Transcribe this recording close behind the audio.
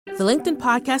The LinkedIn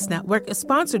Podcast Network is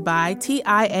sponsored by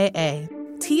TIAA.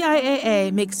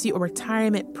 TIAA makes you a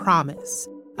retirement promise,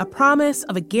 a promise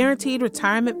of a guaranteed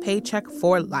retirement paycheck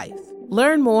for life.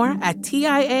 Learn more at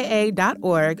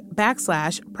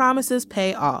TIAA.org/promises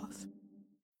pay off.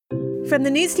 From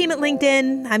the news team at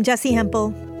LinkedIn, I'm Jessi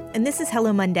Hempel, and this is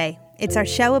Hello Monday. It's our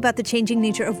show about the changing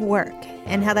nature of work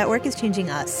and how that work is changing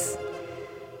us.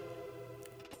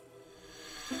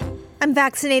 I'm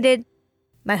vaccinated.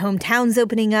 My hometown's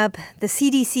opening up. The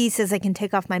CDC says I can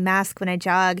take off my mask when I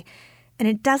jog, and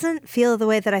it doesn't feel the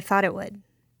way that I thought it would.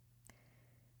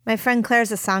 My friend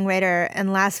Claire's a songwriter,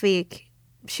 and last week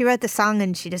she wrote the song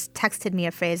and she just texted me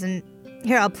a phrase, and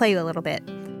here, I'll play you a little bit.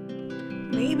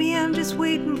 Maybe I'm just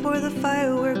waiting for the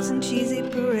fireworks and cheesy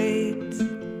parades.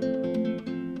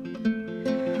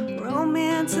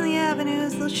 Romance in the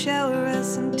avenues, they'll shower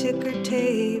us in ticker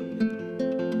tape.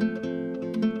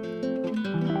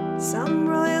 Some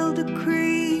royal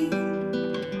decree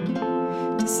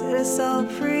to set us all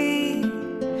free.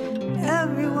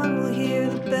 Everyone will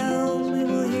hear the bells, we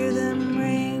will hear them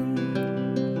ring.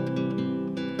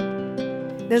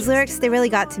 Those lyrics, they really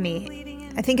got to me.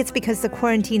 I think it's because the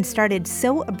quarantine started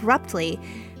so abruptly,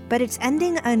 but it's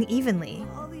ending unevenly,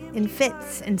 in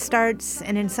fits and starts,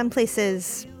 and in some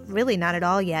places, really not at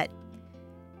all yet.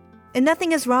 And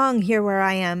nothing is wrong here where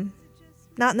I am.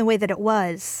 Not in the way that it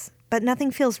was. But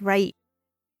nothing feels right.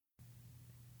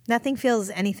 Nothing feels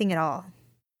anything at all.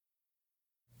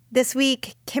 This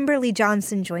week, Kimberly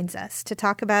Johnson joins us to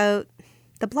talk about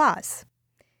the blahs.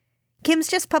 Kim's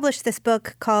just published this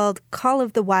book called Call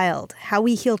of the Wild: How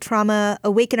We Heal Trauma,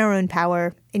 Awaken Our Own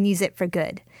Power, and Use It for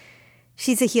Good.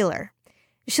 She's a healer.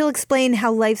 She'll explain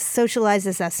how life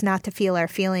socializes us not to feel our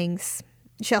feelings.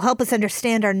 She'll help us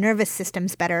understand our nervous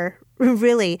systems better.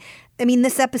 Really, I mean,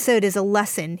 this episode is a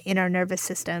lesson in our nervous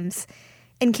systems.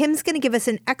 And Kim's going to give us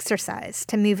an exercise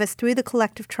to move us through the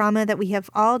collective trauma that we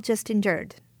have all just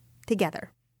endured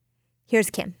together. Here's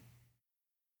Kim.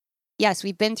 Yes,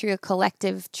 we've been through a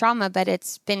collective trauma, but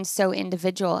it's been so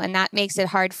individual. And that makes it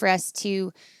hard for us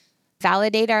to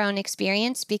validate our own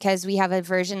experience because we have a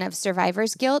version of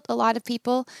survivor's guilt. A lot of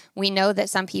people, we know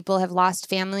that some people have lost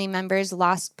family members,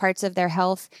 lost parts of their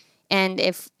health. And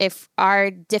if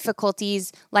our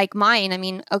difficulties, like mine, I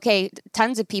mean, okay,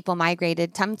 tons of people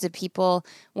migrated, tons of people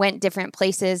went different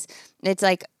places. It's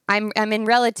like, I'm in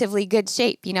relatively good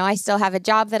shape. You know, I still have a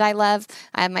job that I love.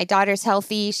 My daughter's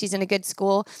healthy. She's in a good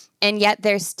school. And yet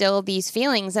there's still these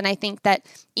feelings. And I think that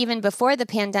even before the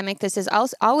pandemic, this has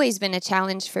always been a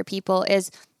challenge for people,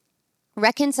 is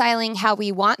reconciling how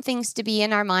we want things to be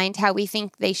in our mind, how we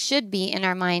think they should be in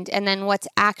our mind, and then what's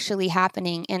actually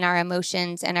happening in our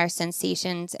emotions and our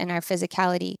sensations and our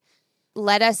physicality.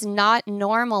 Let us not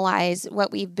normalize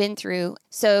what we've been through.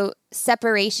 So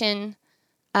separation,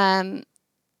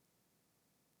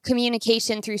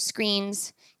 communication through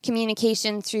screens,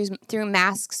 communication through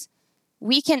masks.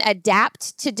 We can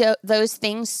adapt to those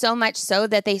things so much so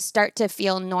that they start to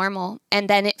feel normal. And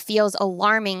then it feels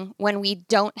alarming when we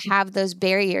don't have those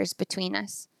barriers between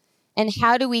us. And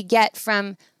how do we get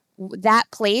from that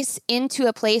place into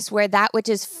a place where that which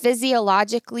is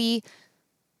physiologically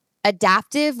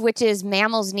adaptive, which is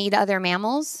mammals need other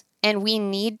mammals, and we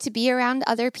need to be around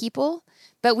other people,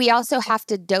 but we also have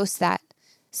to dose that.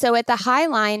 So at the High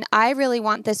Line, I really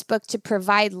want this book to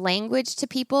provide language to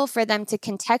people for them to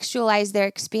contextualize their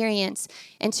experience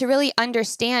and to really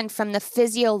understand from the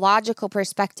physiological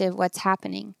perspective what's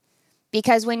happening.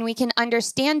 Because when we can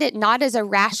understand it not as a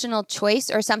rational choice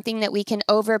or something that we can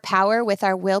overpower with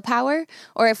our willpower,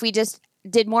 or if we just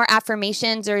did more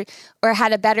affirmations or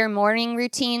had a better morning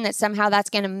routine, that somehow that's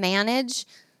going to manage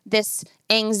this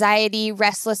anxiety,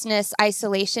 restlessness,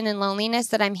 isolation, and loneliness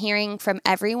that I'm hearing from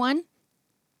everyone,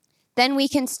 then we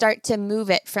can start to move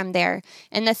it from there.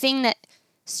 And the thing that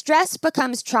stress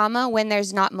becomes trauma when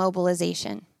there's not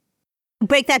mobilization.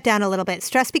 Break that down a little bit.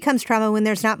 Stress becomes trauma when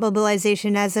there's not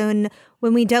mobilization, as in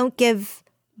when we don't give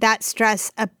that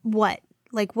stress a what?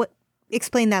 Like what?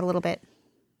 Explain that a little bit.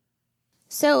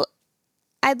 So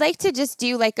I'd like to just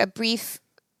do like a brief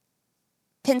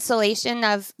pencilation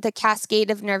of the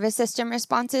cascade of nervous system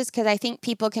responses, because I think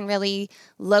people can really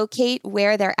locate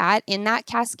where they're at in that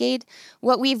cascade.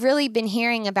 What we've really been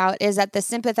hearing about is that the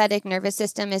sympathetic nervous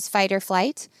system is fight or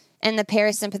flight, and the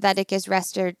parasympathetic is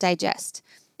rest or digest.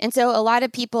 And so a lot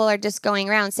of people are just going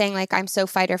around saying, like, I'm so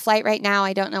fight or flight right now,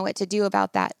 I don't know what to do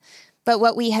about that. But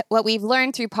what we've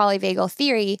learned through polyvagal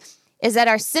theory is that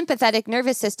our sympathetic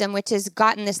nervous system, which has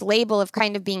gotten this label of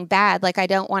kind of being bad, like I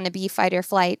don't want to be fight or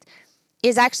flight,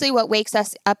 is actually what wakes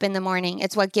us up in the morning.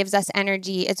 It's what gives us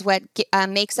energy. It's what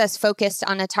makes us focused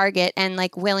on a target and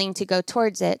like willing to go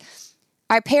towards it.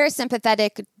 Our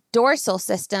parasympathetic dorsal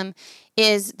system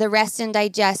is the rest and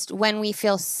digest when we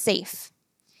feel safe.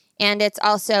 And it's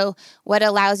also what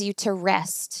allows you to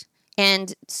rest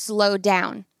and slow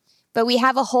down. But we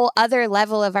have a whole other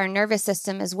level of our nervous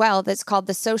system as well that's called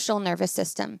the social nervous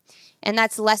system. And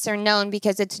that's lesser known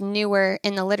because it's newer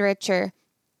in the literature.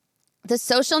 The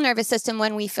social nervous system,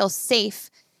 when we feel safe,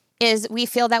 is we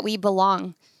feel that we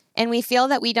belong. And we feel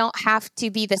that we don't have to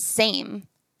be the same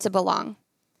to belong.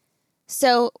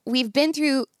 So we've been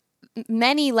through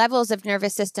many levels of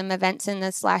nervous system events in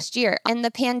this last year. And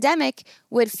the pandemic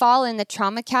would fall in the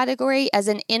trauma category as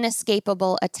an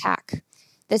inescapable attack.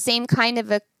 The same kind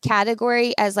of a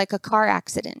category as like a car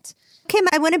accident. Kim,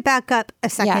 I want to back up a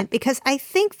second because I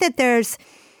think that there's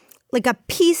like a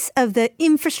piece of the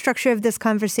infrastructure of this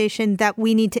conversation that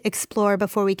we need to explore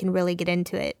before we can really get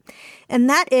into it. And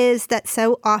that is that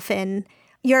so often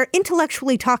you're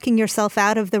intellectually talking yourself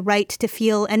out of the right to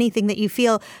feel anything that you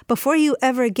feel before you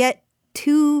ever get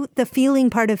to the feeling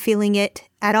part of feeling it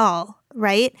at all,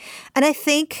 right? And I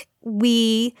think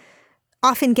we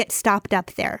often get stopped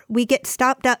up there. We get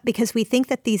stopped up because we think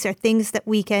that these are things that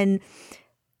we can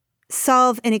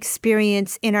solve and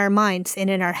experience in our minds and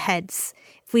in our heads.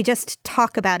 If we just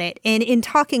talk about it, and in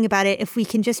talking about it, if we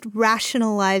can just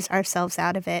rationalize ourselves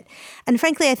out of it. And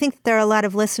frankly, I think there are a lot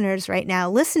of listeners right now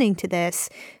listening to this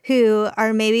who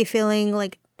are maybe feeling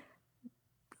like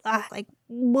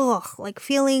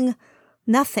feeling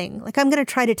nothing. Like I'm going to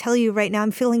try to tell you right now,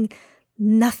 I'm feeling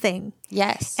nothing.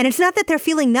 Yes. And it's not that they're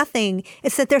feeling nothing.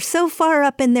 It's that they're so far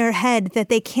up in their head that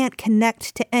they can't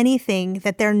connect to anything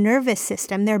that their nervous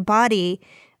system, their body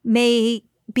may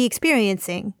be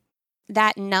experiencing.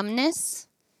 That numbness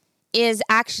is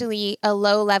actually a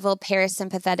low-level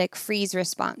parasympathetic freeze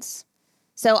response.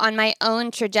 So on my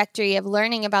own trajectory of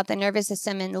learning about the nervous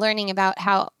system and learning about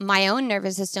how my own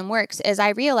nervous system works is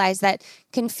I realized that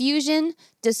confusion,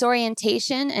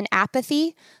 disorientation, and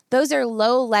apathy, those are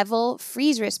low-level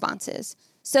freeze responses.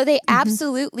 So they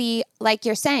absolutely, like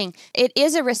you're saying, it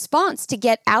is a response to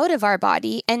get out of our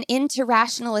body and into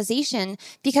rationalization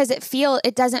because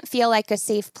it doesn't feel like a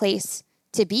safe place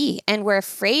to be. And we're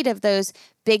afraid of those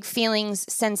big feelings,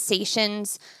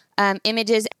 sensations,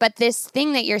 images. But this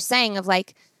thing that you're saying of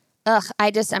like,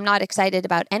 I'm not excited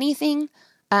about anything.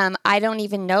 I don't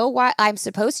even know why I'm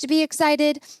supposed to be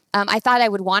excited. I thought I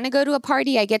would want to go to a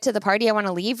party. I get to the party, I want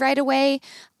to leave right away.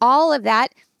 All of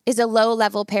that is a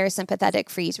low-level parasympathetic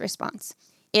freeze response.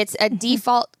 It's a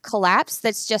default collapse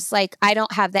that's just like, I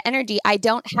don't have the energy. I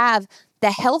don't have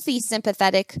the healthy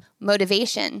sympathetic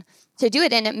motivation to do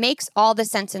it. And it makes all the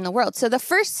sense in the world. So the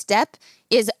first step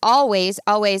is always,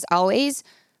 always, always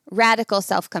radical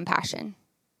self-compassion.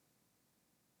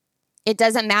 It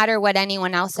doesn't matter what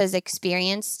anyone else has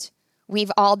experienced.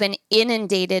 We've all been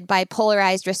inundated by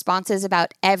polarized responses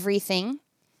about everything.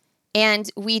 And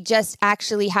we just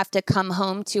actually have to come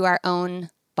home to our own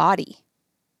body.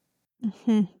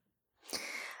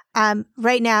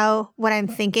 Right now, what I'm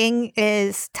thinking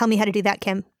is, tell me how to do that,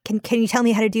 Kim. Can you tell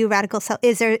me how to do radical self?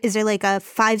 Is there like a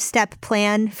 5-step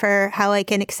plan for how I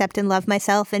can accept and love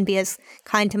myself and be as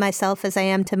kind to myself as I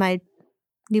am to my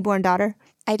newborn daughter?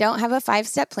 I don't have a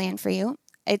 5-step plan for you.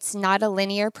 It's not a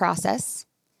linear process.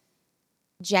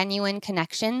 Genuine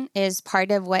connection is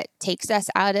part of what takes us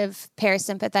out of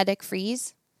parasympathetic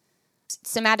freeze.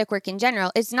 Somatic work in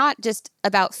general, it's not just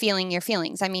about feeling your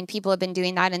feelings. I mean, people have been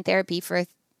doing that in therapy for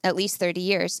at least 30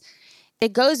 years.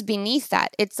 It goes beneath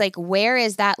that. It's like, where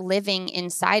is that living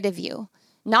inside of you?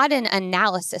 Not an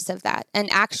analysis of that, an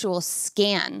actual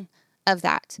scan of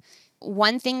that.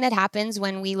 One thing that happens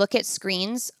when we look at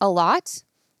screens a lot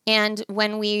and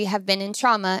when we have been in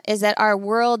trauma is that our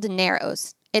world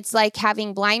narrows. It's like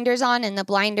having blinders on and the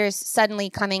blinders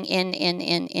suddenly coming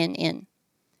in.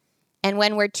 And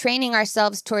when we're training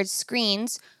ourselves towards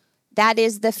screens, that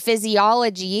is the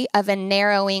physiology of a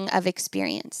narrowing of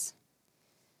experience.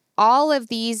 All of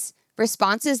these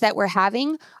responses that we're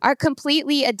having are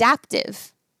completely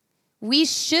adaptive. We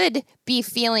should be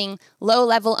feeling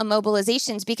low-level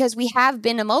immobilizations because we have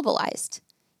been immobilized.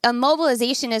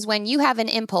 Immobilization is when you have an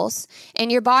impulse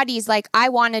and your body's like, I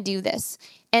want to do this.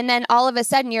 And then all of a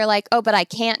sudden you're like, oh, but I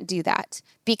can't do that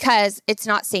because it's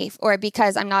not safe or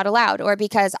because I'm not allowed or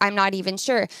because I'm not even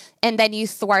sure. And then you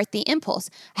thwart the impulse.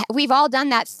 We've all done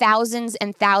that thousands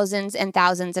and thousands and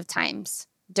thousands of times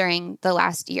during the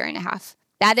last year and a half.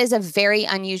 That is a very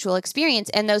unusual experience.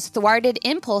 And those thwarted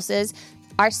impulses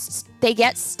they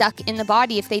get stuck in the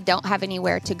body if they don't have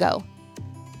anywhere to go.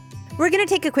 We're going to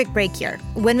take a quick break here.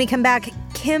 When we come back,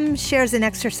 Kim shares an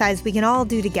exercise we can all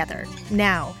do together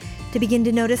now to begin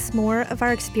to notice more of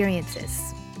our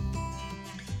experiences.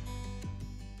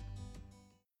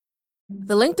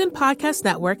 The LinkedIn Podcast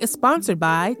Network is sponsored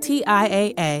by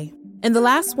TIAA. In the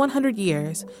last 100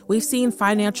 years, we've seen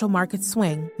financial markets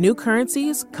swing, new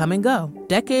currencies come and go,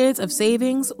 decades of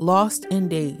savings lost in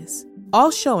days, all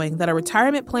showing that a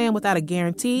retirement plan without a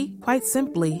guarantee, quite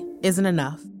simply, isn't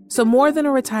enough. So more than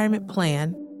a retirement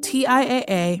plan,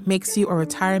 TIAA makes you a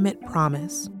retirement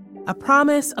promise. A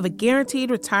promise of a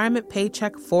guaranteed retirement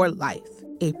paycheck for life.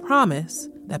 A promise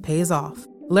that pays off.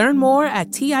 Learn more at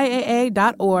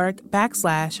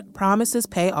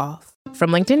TIAA.org/promisespayoff. From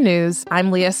LinkedIn News, I'm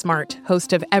Leah Smart,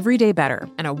 host of Everyday Better,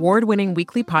 an award-winning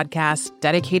weekly podcast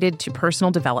dedicated to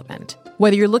personal development.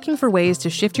 Whether you're looking for ways to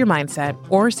shift your mindset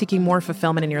or seeking more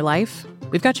fulfillment in your life,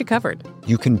 we've got you covered.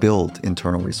 You can build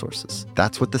internal resources.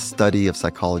 That's what the study of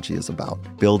psychology is about,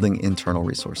 building internal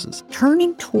resources.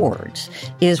 Turning towards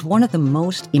is one of the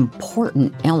most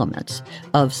important elements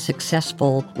of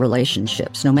successful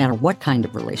relationships, no matter what kind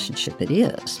of relationship it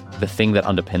is. The thing that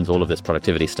underpins all of this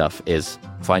productivity stuff is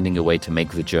finding a way to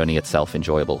make the journey itself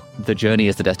enjoyable. The journey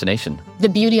is the destination. The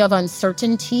beauty of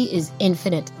uncertainty is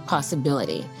infinite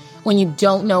possibility. When you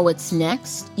don't know what's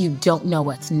next, you don't know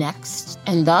what's next,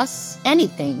 and thus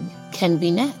anything can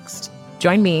be next.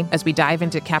 Join me as we dive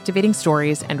into captivating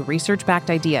stories and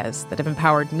research-backed ideas that have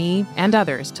empowered me and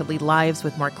others to lead lives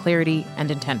with more clarity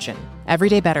and intention.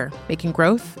 Everyday Better, making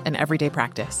growth an everyday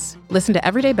practice. Listen to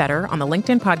Everyday Better on the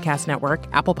LinkedIn Podcast Network,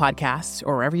 Apple Podcasts,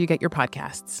 or wherever you get your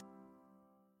podcasts.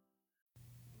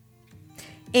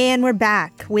 And we're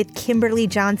back with Kimberly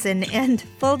Johnson. And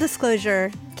full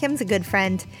disclosure, Kim's a good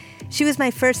friend. She was my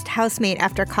first housemate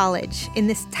after college in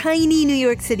this tiny New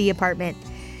York City apartment.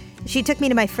 She took me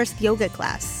to my first yoga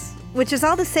class, which is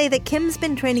all to say that Kim's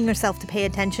been training herself to pay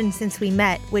attention since we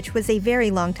met, which was a very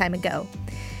long time ago.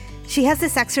 She has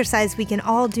this exercise we can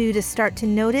all do to start to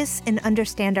notice and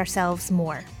understand ourselves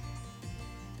more.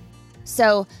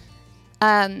 So,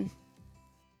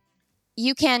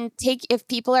 you can take, if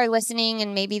people are listening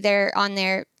and maybe they're on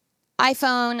their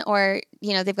iPhone or,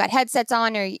 they've got headsets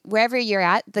on or wherever you're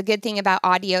at, the good thing about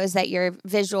audio is that your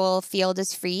visual field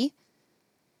is free.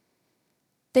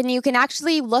 Then you can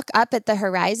actually look up at the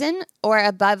horizon or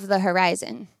above the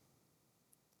horizon.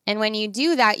 And when you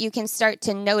do that, you can start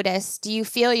to notice, do you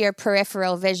feel your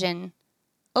peripheral vision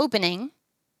opening?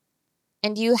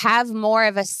 And do you have more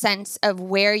of a sense of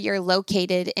where you're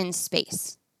located in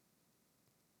space?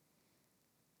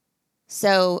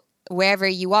 So wherever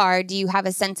you are, do you have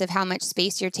a sense of how much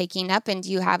space you're taking up? And do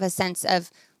you have a sense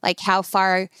of how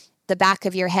far the back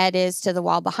of your head is to the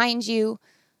wall behind you,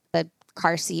 the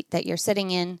car seat that you're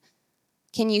sitting in?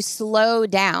 Can you slow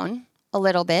down a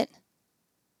little bit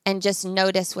and just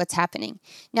notice what's happening?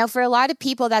 Now, for a lot of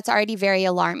people, that's already very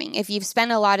alarming. If you've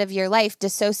spent a lot of your life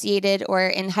dissociated or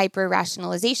in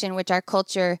hyper-rationalization, which our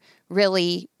culture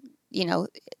really,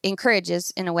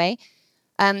 encourages in a way,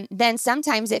 then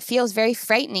sometimes it feels very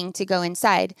frightening to go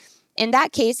inside. In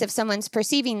that case, if someone's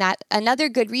perceiving that, another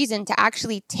good reason to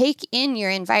actually take in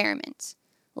your environment,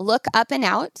 look up and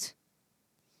out,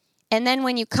 and then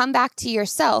when you come back to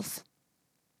yourself,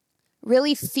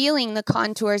 really feeling the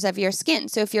contours of your skin.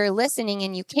 So if you're listening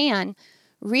and you can,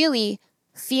 really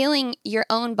feeling your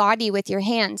own body with your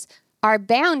hands. Our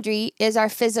boundary is our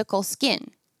physical skin.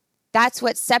 That's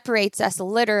what separates us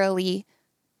literally,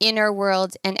 inner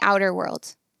world and outer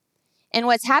world. And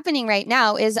what's happening right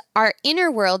now is our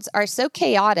inner worlds are so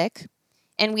chaotic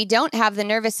and we don't have the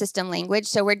nervous system language.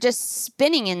 So we're just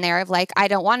spinning in there of I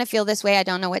don't want to feel this way. I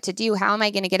don't know what to do. How am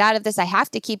I going to get out of this? I have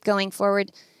to keep going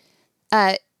forward.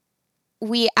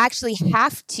 We actually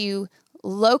have to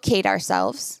locate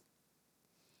ourselves.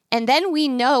 And then we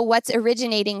know what's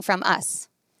originating from us.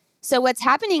 So what's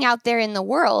happening out there in the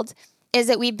world is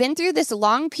that we've been through this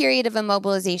long period of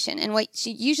immobilization. And what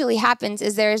usually happens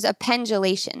is there's a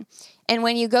pendulation. And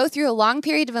when you go through a long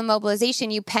period of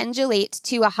immobilization, you pendulate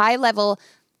to a high level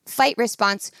fight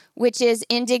response, which is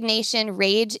indignation,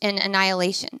 rage, and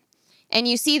annihilation. And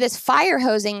you see this fire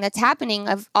hosing that's happening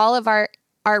of all of our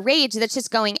rage that's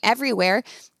just going everywhere.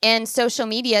 And social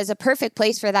media is a perfect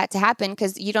place for that to happen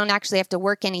because you don't actually have to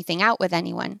work anything out with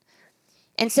anyone.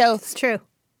 And so it's true.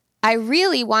 I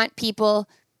really want people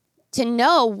to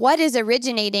know what is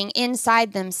originating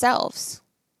inside themselves.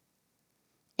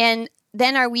 And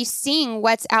then are we seeing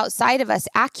what's outside of us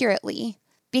accurately?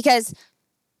 Because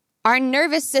our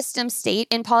nervous system state,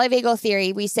 in polyvagal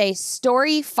theory, we say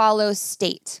story follows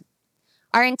state.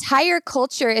 Our entire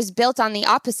culture is built on the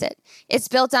opposite. It's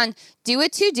built on do a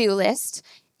to-do list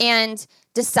and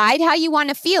decide how you want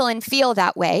to feel and feel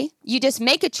that way. You just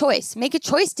make a choice. Make a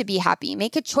choice to be happy.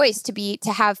 Make a choice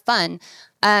to have fun.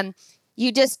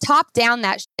 You just top down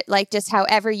that shit, just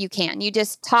however you can. You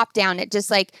just top down it, just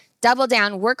double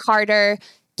down, work harder,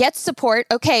 get support.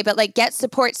 Okay, but like get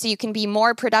support so you can be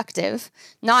more productive,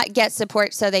 not get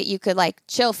support so that you could like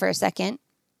chill for a second.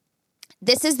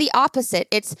 This is the opposite.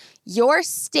 It's your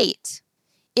state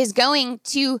is going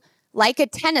to, like a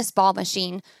tennis ball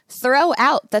machine, throw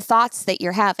out the thoughts that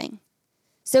you're having.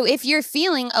 So if you're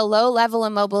feeling a low level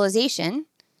of mobilization,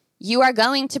 you are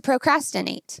going to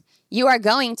procrastinate. You are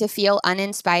going to feel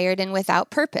uninspired and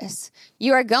without purpose.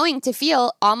 You are going to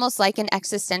feel almost like an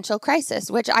existential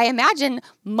crisis, which I imagine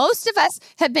most of us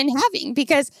have been having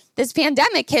because this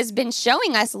pandemic has been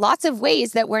showing us lots of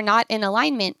ways that we're not in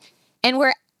alignment. And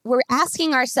we're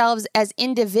asking ourselves as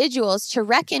individuals to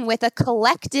reckon with a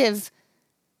collective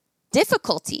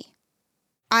difficulty.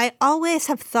 I always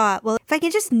have thought, well, if I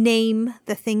can just name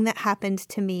the thing that happened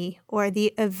to me or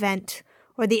the event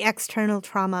or the external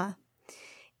trauma,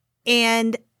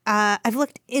 and I've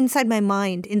looked inside my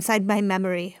mind, inside my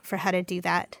memory for how to do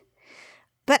that.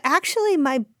 But actually,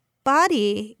 my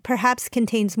body perhaps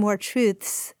contains more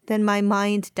truths than my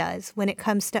mind does when it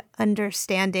comes to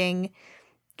understanding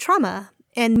trauma.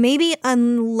 And maybe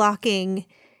unlocking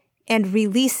and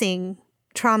releasing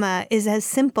trauma is as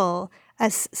simple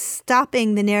as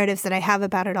stopping the narratives that I have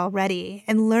about it already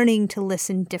and learning to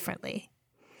listen differently.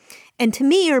 And to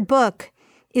me, your book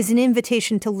is an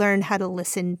invitation to learn how to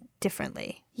listen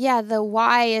differently. Yeah, the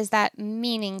why is that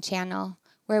meaning channel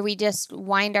where we just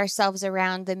wind ourselves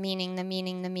around the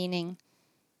meaning.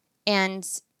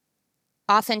 And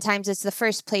oftentimes it's the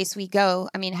first place we go.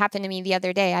 I mean, it happened to me the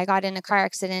other day. I got in a car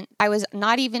accident. I was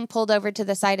not even pulled over to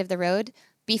the side of the road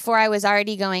before I was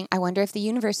already going, I wonder if the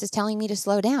universe is telling me to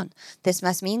slow down. This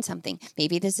must mean something.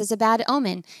 Maybe this is a bad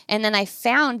omen. And then I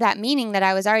found that meaning that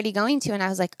I was already going to, and I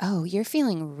was like, oh, you're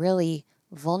feeling really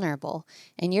vulnerable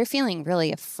and you're feeling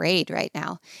really afraid right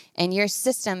now. And your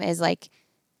system is like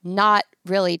not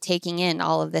really taking in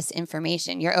all of this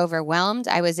information. You're overwhelmed.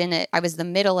 I was the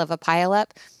middle of a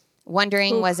pileup.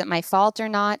 Wondering, was it my fault or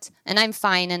not? And I'm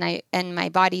fine, and my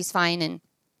body's fine,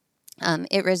 and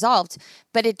it resolved.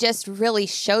 But it just really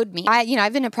showed me.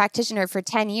 I've been a practitioner for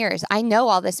 10 years. I know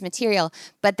all this material,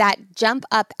 but that jump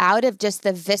up out of just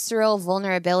the visceral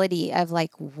vulnerability of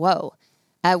like, whoa,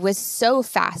 was so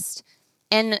fast.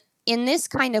 And in this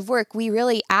kind of work, we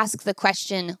really ask the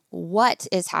question, what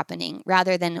is happening,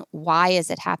 rather than why is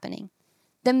it happening?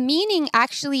 The meaning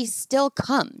actually still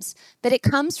comes, but it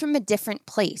comes from a different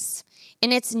place.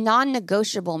 And it's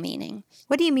non-negotiable meaning.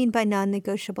 What do you mean by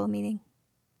non-negotiable meaning?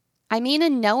 I mean a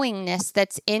knowingness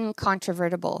that's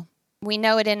incontrovertible. We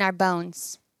know it in our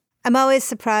bones. I'm always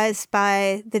surprised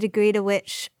by the degree to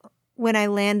which, when I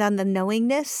land on the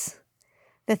knowingness,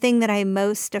 the thing that I'm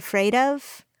most afraid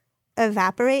of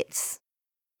evaporates.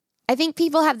 I think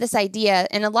people have this idea,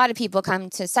 and a lot of people come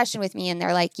to session with me and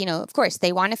they're like, of course,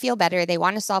 they want to feel better. They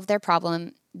want to solve their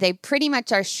problem. They pretty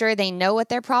much are sure they know what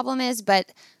their problem is.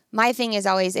 But my thing is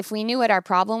always, if we knew what our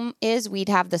problem is, we'd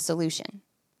have the solution.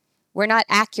 We're not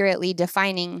accurately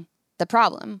defining the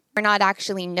problem. We're not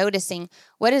actually noticing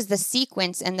what is the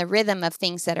sequence and the rhythm of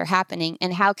things that are happening,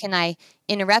 and how can I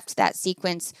interrupt that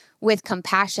sequence with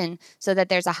compassion so that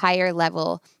there's a higher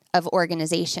level of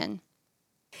organization.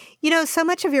 So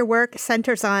much of your work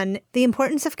centers on the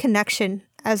importance of connection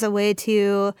as a way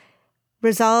to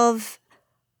resolve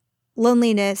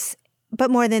loneliness,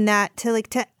 but more than that,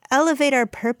 to elevate our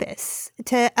purpose,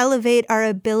 to elevate our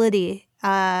ability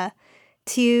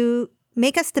to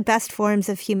make us the best forms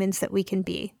of humans that we can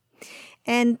be.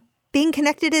 And being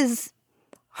connected is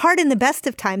hard in the best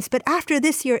of times, but after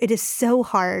this year, it is so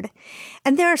hard.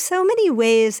 And there are so many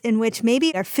ways in which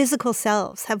maybe our physical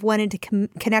selves have wanted to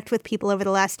connect with people over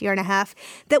the last year and a half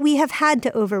that we have had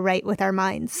to overwrite with our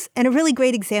minds. And a really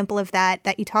great example of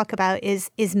that you talk about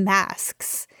is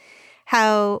masks.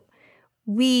 How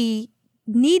we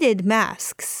needed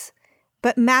masks,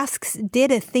 but masks did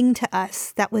a thing to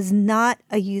us that was not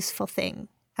a useful thing.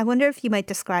 I wonder if you might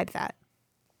describe that.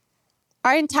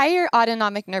 Our entire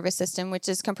autonomic nervous system, which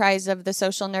is comprised of the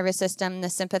social nervous system, the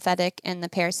sympathetic, and the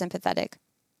parasympathetic,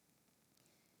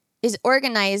 is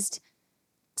organized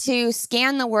to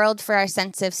scan the world for our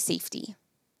sense of safety,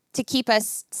 to keep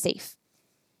us safe.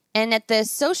 And at the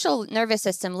social nervous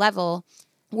system level,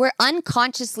 we're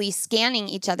unconsciously scanning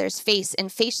each other's face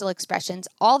and facial expressions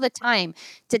all the time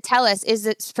to tell us, is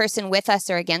this person with us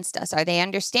or against us? Are they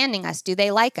understanding us? Do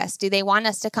they like us? Do they want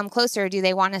us to come closer, or do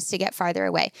they want us to get farther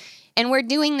away? And we're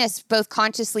doing this both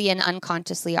consciously and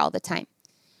unconsciously all the time.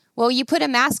 Well, you put a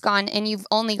mask on and you've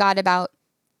only got about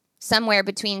somewhere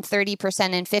between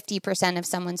 30% and 50% of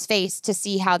someone's face to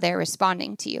see how they're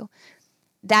responding to you.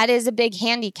 That is a big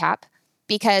handicap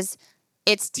because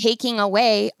it's taking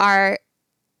away our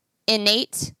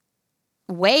innate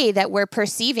way that we're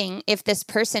perceiving if this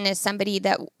person is somebody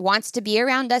that wants to be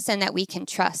around us and that we can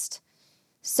trust.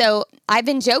 So I've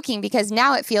been joking because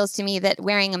now it feels to me that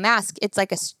wearing a mask, it's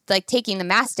like taking the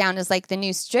mask down is like the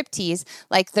new striptease,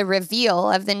 like the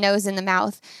reveal of the nose and the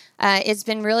mouth. It's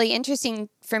been really interesting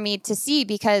for me to see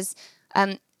because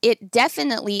it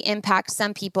definitely impacts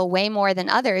some people way more than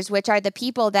others, which are the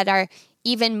people that are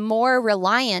even more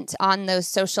reliant on those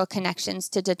social connections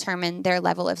to determine their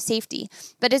level of safety.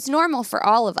 But it's normal for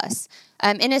all of us.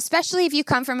 And especially if you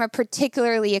come from a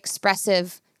particularly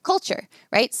expressive culture,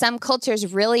 right? Some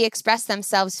cultures really express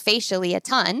themselves facially a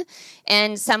ton,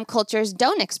 and some cultures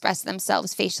don't express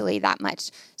themselves facially that much.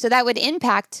 So that would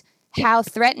impact how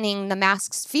threatening the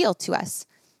masks feel to us.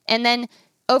 And then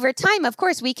over time, of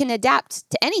course, we can adapt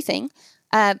to anything.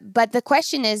 But the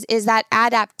question is that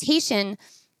adaptation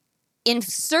in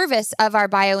service of our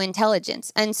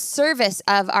biointelligence, in service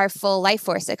of our full life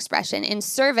force expression, in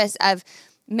service of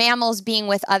mammals being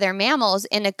with other mammals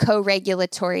in a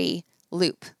co-regulatory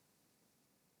loop.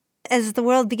 As the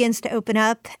world begins to open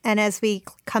up and as we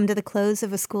come to the close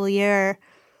of a school year,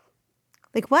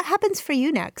 like what happens for you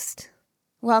next?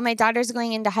 Well, my daughter's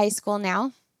going into high school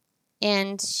now,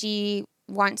 and she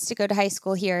wants to go to high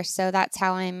school here. So that's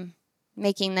how I'm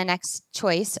making the next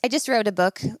choice. I just wrote a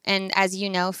book, and as you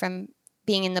know from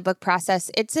being in the book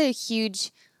process, it's a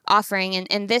huge offering.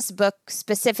 And this book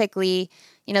specifically,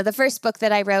 you know, the first book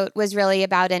that I wrote was really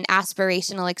about an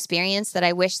aspirational experience that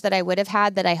I wish that I would have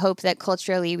had, that I hope that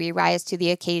culturally we rise to the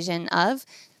occasion of.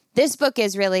 This book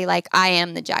is really like, I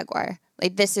am the jaguar.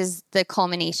 Like, this is the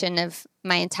culmination of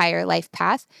my entire life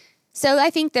path. So I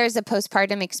think there's a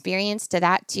postpartum experience to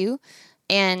that too.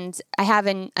 And I have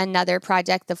another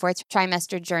project, the 4th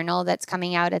Trimester Journal, that's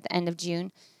coming out at the end of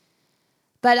June.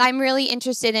 But I'm really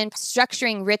interested in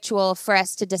structuring ritual for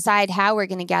us to decide how we're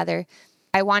going to gather.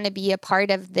 I want to be a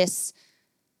part of this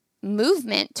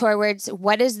movement towards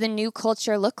what does the new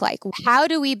culture look like? How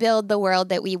do we build the world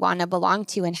that we want to belong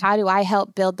to? And how do I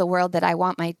help build the world that I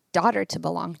want my daughter to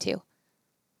belong to?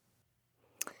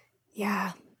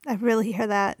 Yeah, I really hear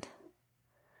that.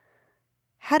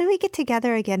 How do we get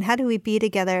together again? How do we be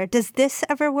together? Does this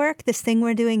ever work? This thing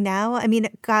we're doing now? I mean,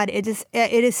 God, it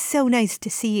is so nice to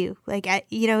see you. Like,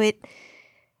 it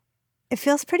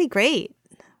feels pretty great.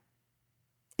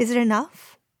 Is it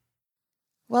enough?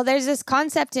 Well, there's this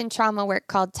concept in trauma work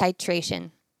called titration.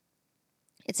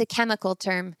 It's a chemical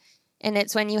term, and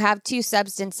it's when you have two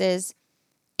substances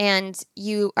and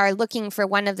you are looking for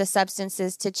one of the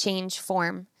substances to change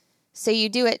form. So you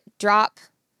do it drop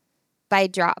by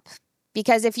drop.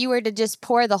 Because if you were to just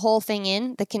pour the whole thing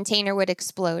in, the container would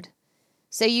explode.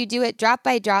 So you do it drop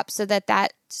by drop so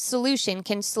that solution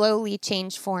can slowly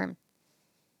change form.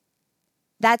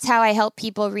 That's how I help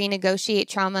people renegotiate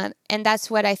trauma. And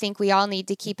that's what I think we all need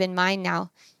to keep in mind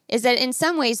now, is that in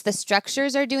some ways the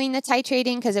structures are doing the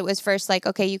titrating, because it was first like,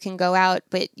 okay, you can go out,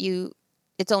 but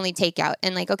it's only takeout.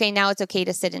 And like, okay, now it's okay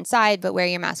to sit inside, but wear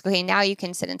your mask. Okay, now you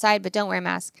can sit inside, but don't wear a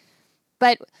mask.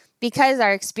 But because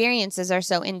our experiences are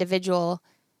so individual,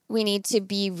 we need to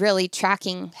be really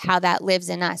tracking how that lives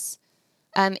in us.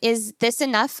 Is this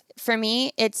enough? For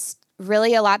me, it's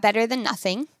really a lot better than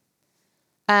nothing.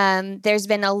 There's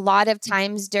been a lot of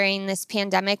times during this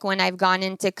pandemic when I've gone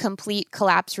into complete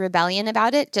collapse rebellion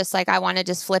about it, just like I want to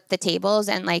just flip the tables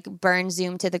and like burn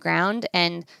Zoom to the ground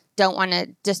and don't want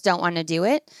to do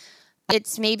it.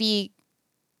 It's maybe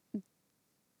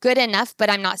good enough, but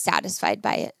I'm not satisfied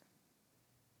by it.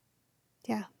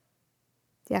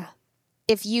 Yeah.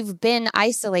 If you've been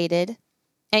isolated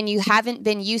and you haven't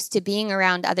been used to being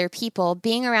around other people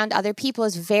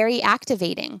is very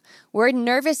activating. We're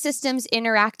nervous systems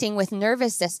interacting with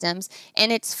nervous systems,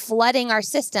 and it's flooding our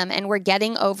system, and we're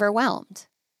getting overwhelmed.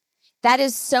 That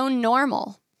is so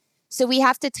normal. So we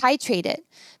have to titrate it.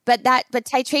 But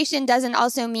titration doesn't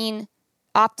also mean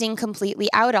opting completely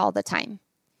out all the time.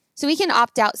 So we can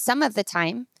opt out some of the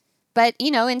time, but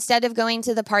instead of going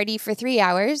to the party for 3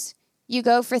 hours, you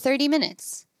go for 30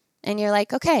 minutes and you're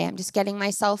like, okay, I'm just getting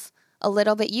myself a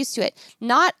little bit used to it.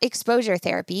 Not exposure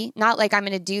therapy, not like I'm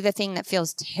going to do the thing that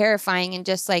feels terrifying and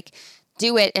just like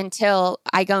do it until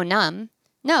I go numb.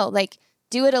 No, like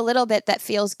do it a little bit that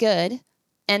feels good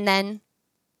and then,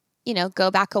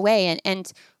 go back away.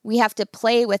 And we have to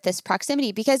play with this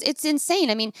proximity because it's insane.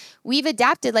 I mean, we've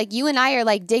adapted, like you and I are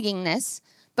like digging this,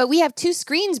 but we have 2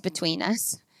 screens between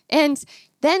us. And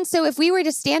then, so if we were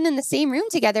to stand in the same room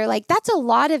together, like that's a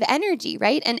lot of energy,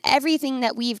 right? And everything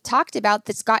that we've talked about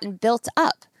that's gotten built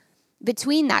up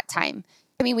between that time.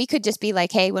 I mean, we could just be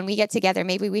like, hey, when we get together,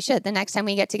 maybe we should. The next time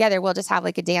we get together, we'll just have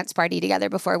like a dance party together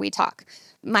before we talk.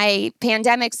 My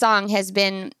pandemic song has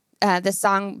been the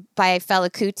song by Fela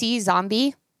Kuti,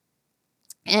 Zombie.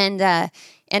 And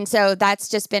so that's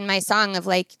just been my song of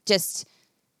like, just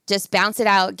bounce it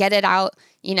out, get it out,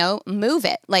 move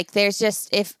it. Like there's just,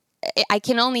 if I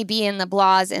can only be in the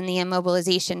blahs and the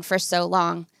immobilization for so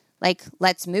long, like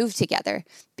let's move together,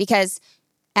 because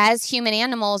as human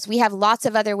animals, we have lots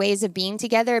of other ways of being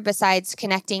together besides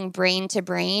connecting brain to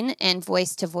brain and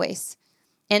voice to voice.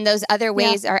 And those other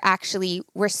ways are actually,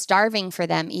 we're starving for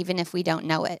them, even if we don't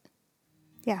know it.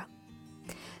 Yeah.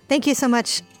 Thank you so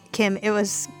much, Kim. It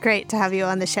was great to have you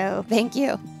on the show. Thank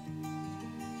you.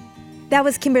 That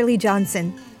was Kimberly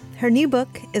Johnson. Her new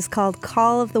book is called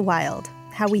Call of the Wild: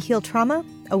 How We Heal Trauma,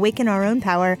 Awaken Our Own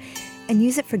Power, and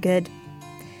Use It for Good.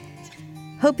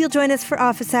 Hope you'll join us for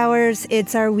Office Hours.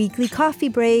 It's our weekly coffee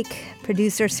break.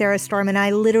 Producer Sarah Storm and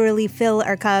I literally fill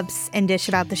our cups and dish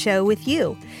about the show with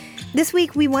you. This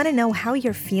week, we want to know how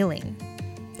you're feeling.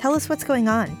 Tell us what's going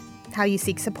on, how you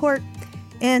seek support,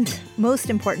 and most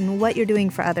important, what you're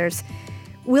doing for others.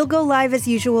 We'll go live as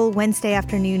usual Wednesday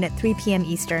afternoon at 3 p.m.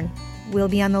 Eastern. We'll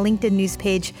be on the LinkedIn news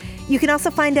page. You can also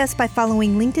find us by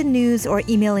following LinkedIn News or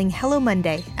emailing Hello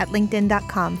Monday at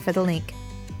linkedin.com for the link.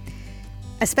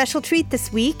 A special treat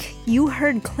this week, you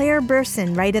heard Claire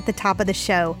Burson right at the top of the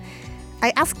show.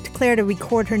 I asked Claire to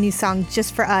record her new song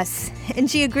just for us, and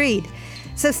she agreed.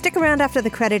 So stick around after the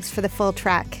credits for the full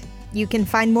track. You can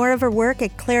find more of her work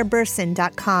at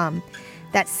claireburson.com.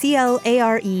 That's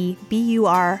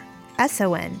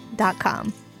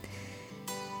CLAREBURSON.com.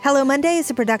 Hello Monday is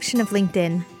a production of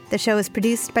LinkedIn. The show is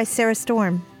produced by Sarah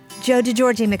Storm. Joe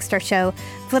DeGiorgi mixed our show.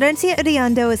 Florencia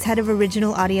Uriando is head of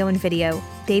original audio and video.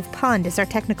 Dave Pond is our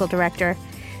technical director.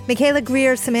 Michaela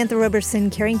Greer, Samantha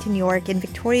Roberson, Carrington York, and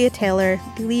Victoria Taylor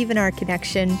believe in our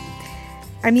connection.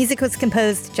 Our music was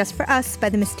composed just for us by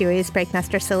the mysterious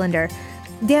Breakmaster Cylinder.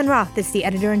 Dan Roth is the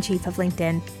editor-in-chief of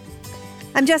LinkedIn.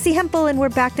 I'm Jessie Hempel, and we're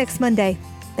back next Monday.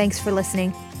 Thanks for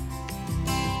listening.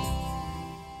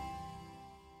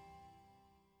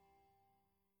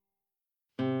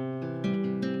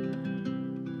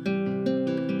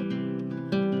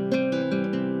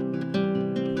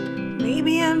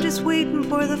 Maybe I'm just waiting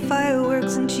for the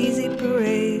fireworks and cheesy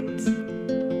parades.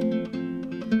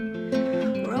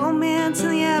 Romance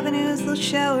in the avenues, they'll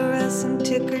shower us in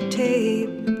ticker tape.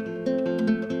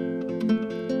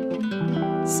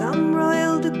 Some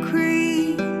royal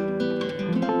decree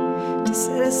to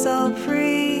set us all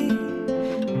free.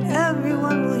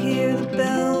 Everyone will hear the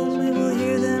bells, we will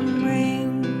hear them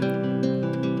ring.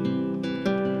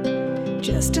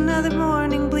 Just another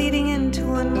morning bleeding into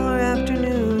one more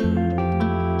afternoon.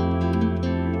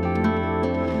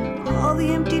 All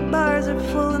the empty bars are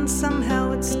full and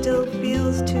somehow it still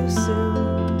feels too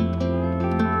soon.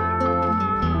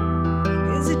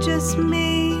 Is it just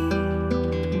me?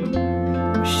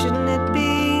 Or shouldn't it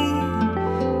be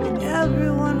that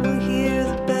everyone will hear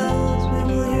the bells, we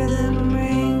will hear them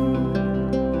ring?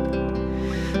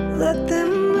 Let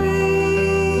them ring.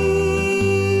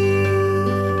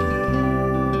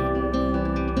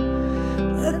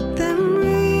 Let them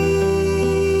ring.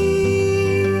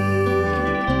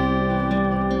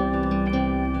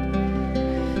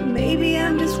 Maybe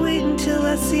I'm just waiting till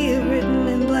I see it written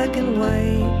in black and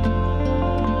white.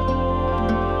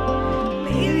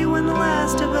 Maybe when the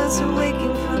last of us are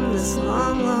waking from this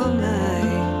long, long night.